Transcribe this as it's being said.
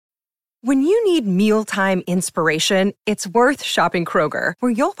When you need mealtime inspiration, it's worth shopping Kroger,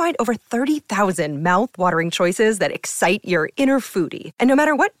 where you'll find over 30,000 mouth-watering choices that excite your inner foodie. And no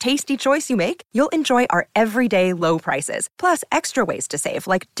matter what tasty choice you make, you'll enjoy our everyday low prices, plus extra ways to save,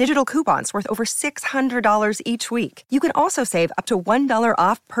 like digital coupons worth over $600 each week. You can also save up to $1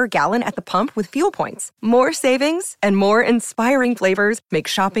 off per gallon at the pump with fuel points. More savings and more inspiring flavors make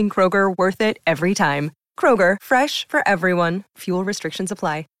shopping Kroger worth it every time. Kroger, fresh for everyone. Fuel restrictions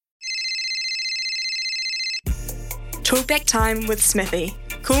apply. Talkback time with Smithy.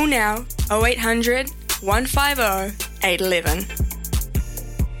 Call now 0800 150 811.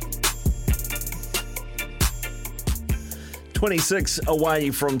 26 away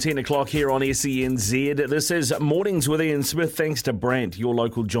from 10 o'clock here on SENZ. This is Mornings with Ian Smith, thanks to Brandt, your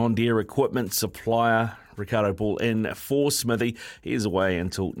local John Deere equipment supplier. Ricardo Ball in for Smithy. He's away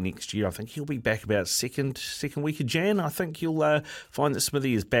until next year. I think he'll be back about second week of Jan. I think you'll find that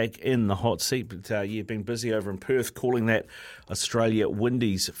Smithy is back in the hot seat. But been busy over in Perth calling that Australia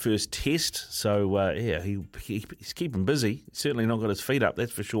Windies first test. So he's keeping busy. Certainly not got his feet up,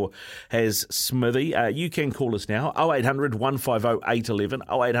 that's for sure, has Smithy. You can call us now, 0800 150 811,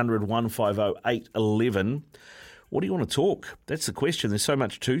 0800 150 811. What do you want to talk? That's the question. There's so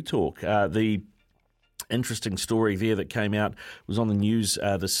much to talk. The interesting story there that came out was on the news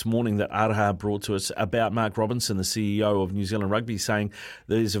this morning that Araha brought to us about Mark Robinson, the CEO of New Zealand Rugby, saying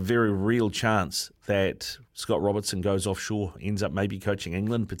there's a very real chance that Scott Robertson goes offshore, ends up maybe coaching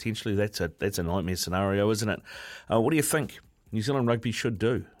England potentially. That's a nightmare scenario, isn't it? What do you think New Zealand Rugby should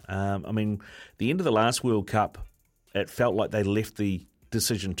do? The end of the last World Cup, it felt like they left the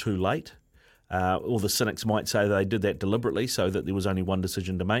decision too late. All the cynics might say they did that deliberately so that there was only one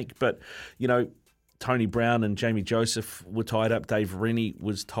decision to make. But, Tony Brown and Jamie Joseph were tied up. Dave Rennie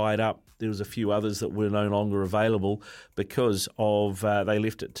was tied up. There was a few others that were no longer available because of they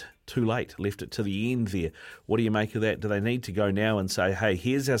left it too late, left it to the end there. What do you make of that? Do they need to go now and say, hey,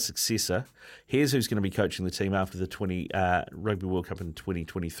 here's our successor, here's who's going to be coaching the team after the Rugby World Cup in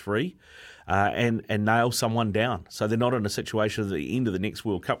 2023, and nail someone down so they're not in a situation at the end of the next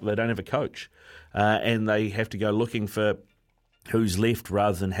World Cup where they don't have a coach and they have to go looking for who's left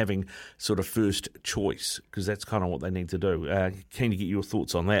rather than having sort of first choice, because that's kind of what they need to do. Keen to get your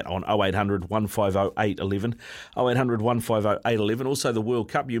thoughts on that on 0800 150 811, 0800 150 811. Also the World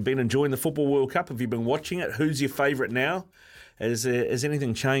Cup. You've been enjoying the Football World Cup. Have you been watching it? Who's your favourite now? Has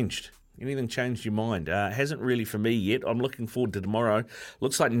anything changed? Anything changed your mind? Hasn't really for me yet. I'm looking forward to tomorrow.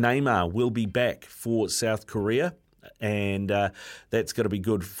 Looks like Neymar will be back for South Korea. And that's going to be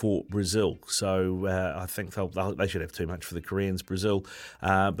good for Brazil. So I think they should have too much for the Koreans, Brazil.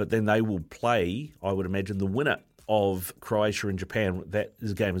 But then they will play, I would imagine, the winner of Croatia and Japan. That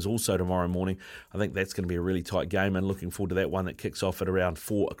game is also tomorrow morning. I think that's going to be a really tight game, and looking forward to that one that kicks off at around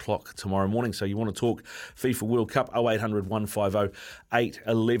 4 o'clock tomorrow morning. So you want to talk FIFA World Cup, 0800 150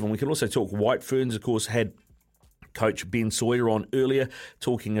 811. We can also talk White Ferns, of course, had Coach Ben Sawyer on earlier,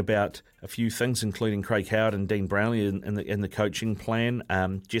 talking about a few things, including Craig Howard and Dean Brownlee in the coaching plan.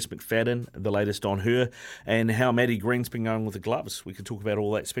 Jess McFadden, the latest on her, and how Maddie Green's been going with the gloves. We could talk about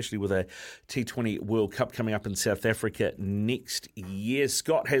all that, especially with a T20 World Cup coming up in South Africa next year.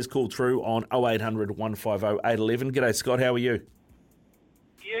 Scott has called through on 0800 150 811. G'day, Scott. How are you?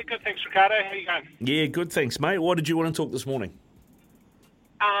 Yeah, good. Thanks, Ricardo. How are you going? Yeah, good. Thanks, mate. What did you want to talk this morning?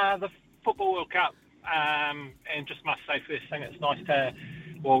 The Football World Cup. And just must say first thing, it's nice to,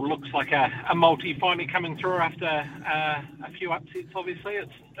 looks like a multi finally coming through after a few upsets, obviously.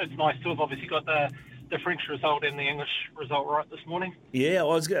 It's nice to have obviously got the French result and the English result right this morning. Yeah,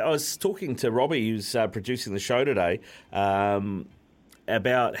 I was talking to Robbie, who's producing the show today,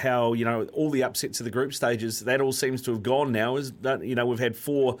 about how, all the upsets of the group stages, that all seems to have gone now. We've had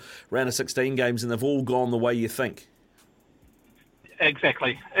 4 round of 16 games and they've all gone the way you think.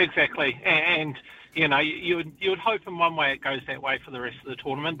 Exactly. And you would hope in one way it goes that way for the rest of the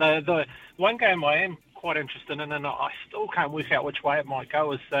tournament. The one game I am quite interested in, and I still can't work out which way it might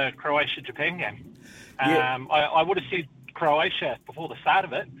go, is the Croatia-Japan game. Yeah. I would have said Croatia before the start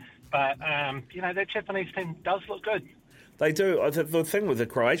of it, but, that Japanese team does look good. They do. The thing with the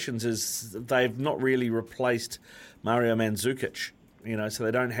Croatians is they've not really replaced Mario Mandzukic. So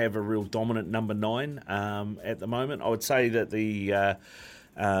they don't have a real dominant number 9 at the moment. I would say that the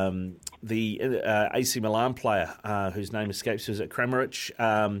AC Milan player, whose name escapes us, at Kramaric,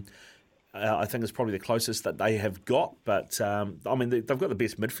 I think is probably the closest that they have got. But, they've got the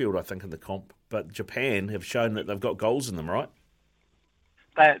best midfield, I think, in the comp. But Japan have shown that they've got goals in them, right?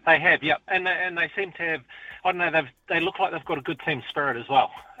 They have, yep. And they seem to have, I don't know, they look like they've got a good team spirit as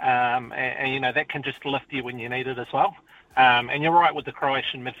well. And that can just lift you when you need it as well. And you're right with the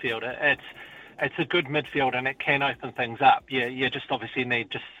Croatian midfield. It's a good midfield and it can open things up. You just obviously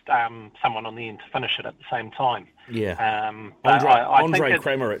need someone on the end to finish it at the same time. Yeah. But Andre think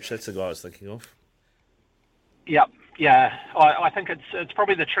Kramaric, that's the guy I was thinking of. Yep. Yeah. I think it's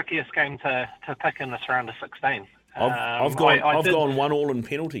probably the trickiest game to pick in this round of 16. I've gone 1-1 in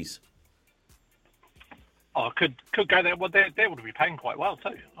penalties. Oh, could go there. Well, they would be paying quite well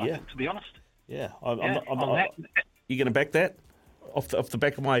too. I think, to be honest. Yeah. You going to back that off the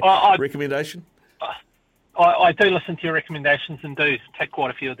back of my recommendation? I do listen to your recommendations and do take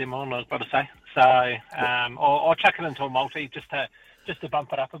quite a few of them on, I've got to say. So I'll chuck it into a multi just to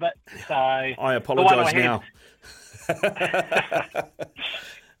bump it up a bit. So I apologise now.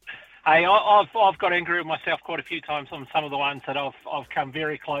 Hey, I've got angry with myself quite a few times on some of the ones that I've come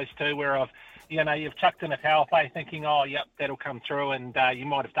very close to, where you've chucked in a power play thinking, oh, yep, that'll come through, and you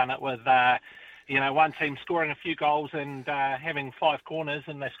might have done it with, one team scoring a few goals and having 5 corners,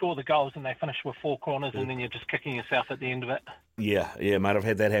 and they score the goals and they finish with 4 corners, and then you're just kicking yourself at the end of it. Yeah, mate, I've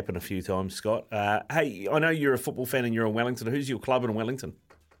had that happen a few times, Scott. Hey, I know you're a football fan and you're in Wellington. Who's your club in Wellington?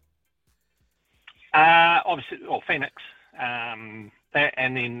 Obviously, Phoenix.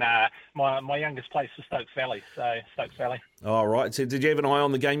 And then my youngest place was Stokes Valley, so Stokes Valley. Oh, right. So did you have an eye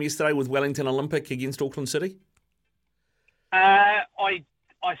on the game yesterday with Wellington Olympic against Auckland City?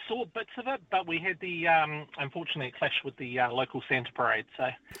 I saw bits of it, but we had the unfortunate clash with the local Santa parade, so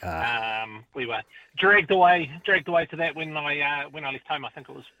we were dragged away to that when I left home. I think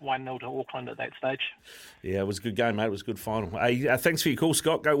it was 1-0 to Auckland at that stage. Yeah, it was a good game, mate. It was a good final. Hey, thanks for your call,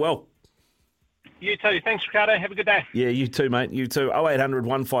 Scott. Go well. You too. Thanks, Ricardo. Have a good day. Yeah, you too, mate. You too. 0800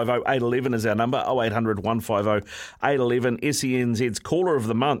 150 811 is our number. 0800 150 811. SENZ's Caller of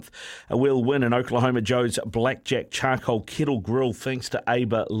the Month will win an Oklahoma Joe's Blackjack Charcoal Kettle Grill thanks to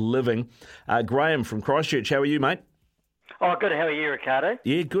Aber Living. Graham from Christchurch, how are you, mate? Oh, good. How are you, Ricardo?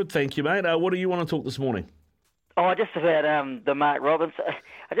 Yeah, good, thank you, mate. What do you want to talk this morning? Oh, just about the Mark Robbins.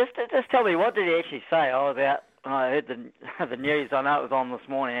 Just tell me, what did he actually say? I heard the news. I know it was on this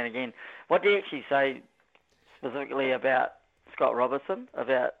morning, and again, what did he actually say specifically about Scott Robertson?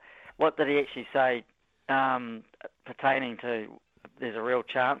 About what did he actually say pertaining to there's a real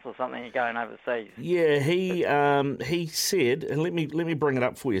chance or something of going overseas? Yeah, he said, and let me bring it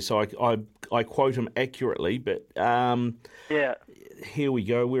up for you so I quote him accurately, but yeah. Here we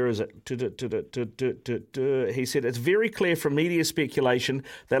go. Where is it? He said, it's very clear from media speculation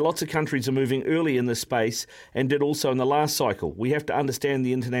that lots of countries are moving early in this space and did also in the last cycle. We have to understand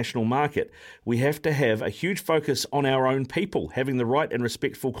the international market. We have to have a huge focus on our own people, having the right and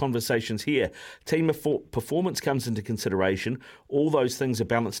respectful conversations here. Team performance comes into consideration. All those things are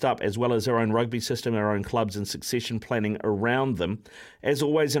balanced up, as well as our own rugby system, our own clubs and succession planning around them. As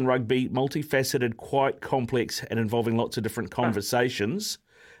always in rugby, multifaceted, quite complex and involving lots of different conversations.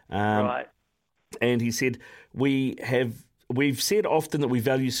 Right. And he said, we've said often that we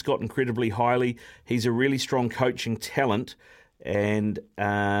value Scott incredibly highly. He's a really strong coaching talent, and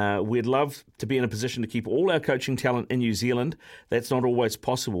we'd love to be in a position to keep all our coaching talent in New Zealand. That's not always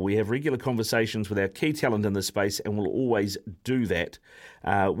possible. We have regular conversations with our key talent in this space, and we'll always do that.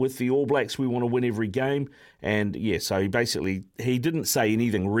 With the All Blacks, we want to win every game. And, yeah, so basically he didn't say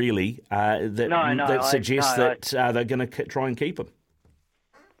anything really that suggests that they're going to try and keep him.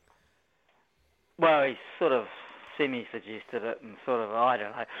 Well, he sort of semi-suggested it and sort of, I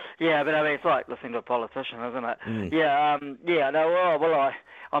don't know. Yeah, but I mean, it's like listening to a politician, isn't it? Mm. Yeah,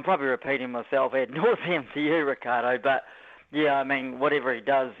 I'm probably repeating myself ad nauseam to you, Ricardo, but yeah, I mean, whatever he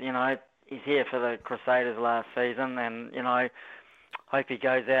does, he's here for the Crusaders last season, and, hope he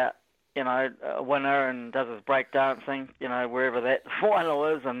goes out, a winner and does his breakdancing, wherever that final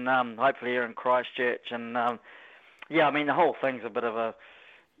is, and hopefully here in Christchurch. And, yeah, I mean, the whole thing's a bit of a,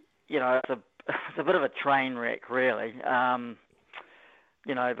 it's a bit of a train wreck, really, because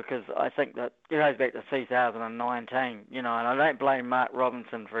I think that it goes back to 2019, and I don't blame Mark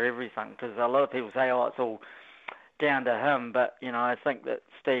Robinson for everything, because a lot of people say, it's all down to him, but, I think that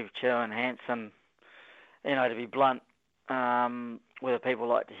Steve Chu and Hansen, to be blunt, whether people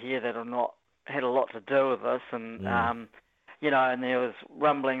like to hear that or not, had a lot to do with this, and, and there was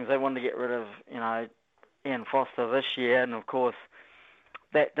rumblings they wanted to get rid of, Ian Foster this year, and of course,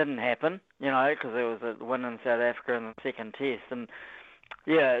 that didn't happen, because there was a win in South Africa in the second test. And,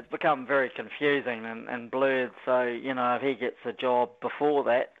 yeah, it's become very confusing and blurred. So, if he gets a job before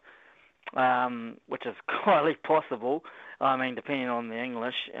that, which is highly possible, I mean, depending on the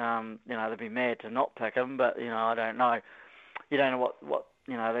English, they'd be mad to not pick him. But, I don't know. You don't know what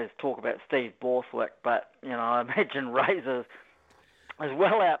there's talk about Steve Borthwick, but, I imagine Razor's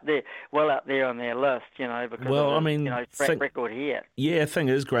well up there on their list, because of his track record here. Yeah, thing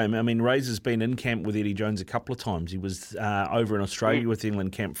is, Graham, Razor's been in camp with Eddie Jones a couple of times. He was over in Australia with the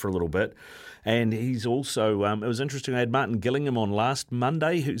England camp for a little bit. And he's also, it was interesting, I had Martin Gillingham on last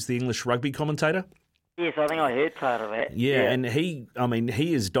Monday, who's the English rugby commentator. Yes, I think I heard part of that. Yeah, and he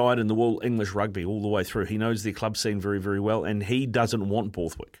has dyed in the wool English rugby all the way through. He knows their club scene very, very well, and he doesn't want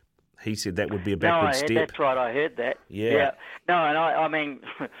Borthwick. He said that would be a backward step. That's right. I heard that. Yeah. No, and I mean,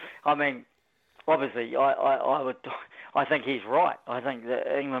 obviously, I think he's right. I think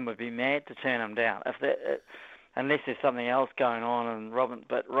that England would be mad to turn him down unless there's something else going on. And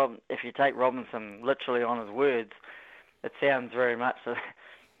if you take Robinson literally on his words, it sounds very much,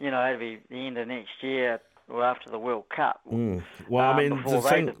 it'll be the end of next year or after the World Cup. Well,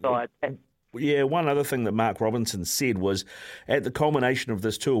 the thing. Yeah, one other thing that Mark Robinson said was, at the culmination of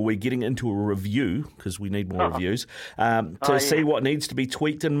this tour, we're getting into a review, because we need more reviews, to see what needs to be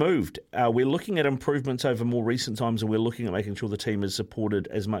tweaked and moved. We're looking at improvements over more recent times, and we're looking at making sure the team is supported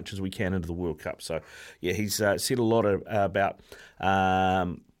as much as we can into the World Cup. So, yeah, he's said a lot about...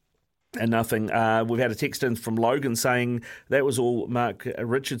 And nothing. We've had a text in from Logan saying that was all Mark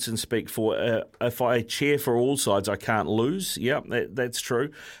Richardson speak for. If I cheer for all sides, I can't lose. Yep, that's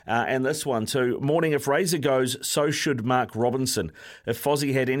true. And this one too. Morning, if Razor goes, so should Mark Robinson. If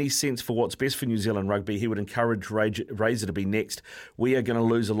Fozzie had any sense for what's best for New Zealand rugby, he would encourage Razor to be next. We are going to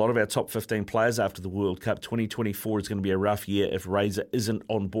lose a lot of our top 15 players after the World Cup. 2024 is going to be a rough year if Razor isn't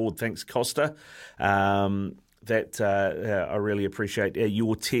on board. Thanks, Costa. I really appreciate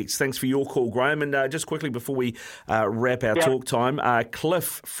your text. Thanks for your call, Graham. And just quickly before we wrap our talk time,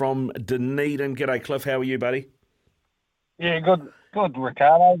 Cliff from Dunedin. G'day, Cliff. How are you, buddy? Yeah, good,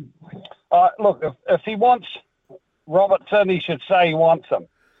 Ricardo. Look, if he wants Robertson, he should say he wants him.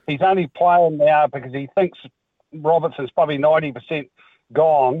 He's only playing now because he thinks Robertson's probably 90%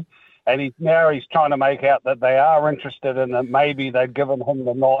 gone, and he's trying to make out that they are interested in that maybe they've given him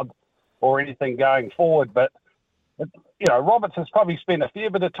the nod or anything going forward. But Robertson's probably spent a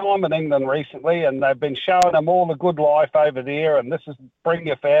fair bit of time in England recently, and they've been showing him all the good life over there, and this is bring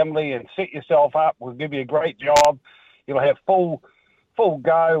your family and set yourself up. We'll give you a great job. You'll have full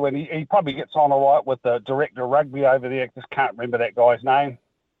go, and he probably gets on all right with the director of rugby over there. I just can't remember that guy's name.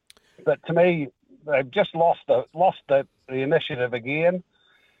 But to me, they've just lost the initiative again.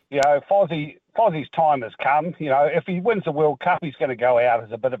 Fozzie's time has come. If he wins the World Cup, he's going to go out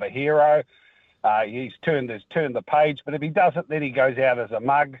as a bit of a hero. He's turned the page, but if he doesn't, then he goes out as a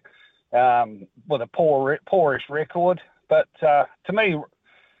mug with a poorish record. But to me,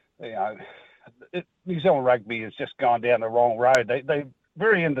 New Zealand rugby has just gone down the wrong road. They're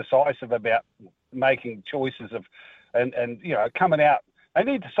very indecisive about making choices and coming out. They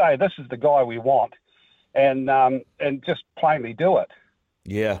need to say this is the guy we want, and just plainly do it.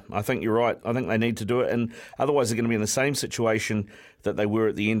 Yeah, I think you're right. I think they need to do it, and otherwise they're going to be in the same situation that they were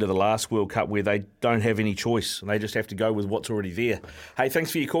at the end of the last World Cup, where they don't have any choice and they just have to go with what's already there. Hey,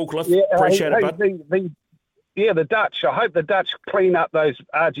 thanks for your call, Cliff. Yeah, appreciate it, bud. The Dutch. I hope the Dutch clean up those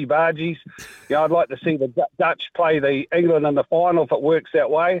argy-bargies. I'd like to see the Dutch play the England in the final if it works that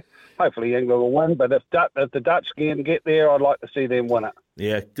way. Hopefully England will win, but if the Dutch can get there, I'd like to see them win it.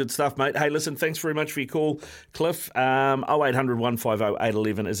 Yeah, good stuff, mate. Hey, listen, thanks very much for your call, Cliff. 0800 150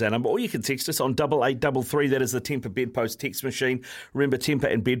 811 is our number. Or you can text us on 8833. That is the Tempur Bedpost text machine. Remember,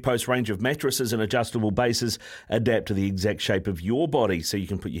 Tempur and Bedpost range of mattresses and adjustable bases adapt to the exact shape of your body so you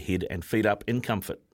can put your head and feet up in comfort.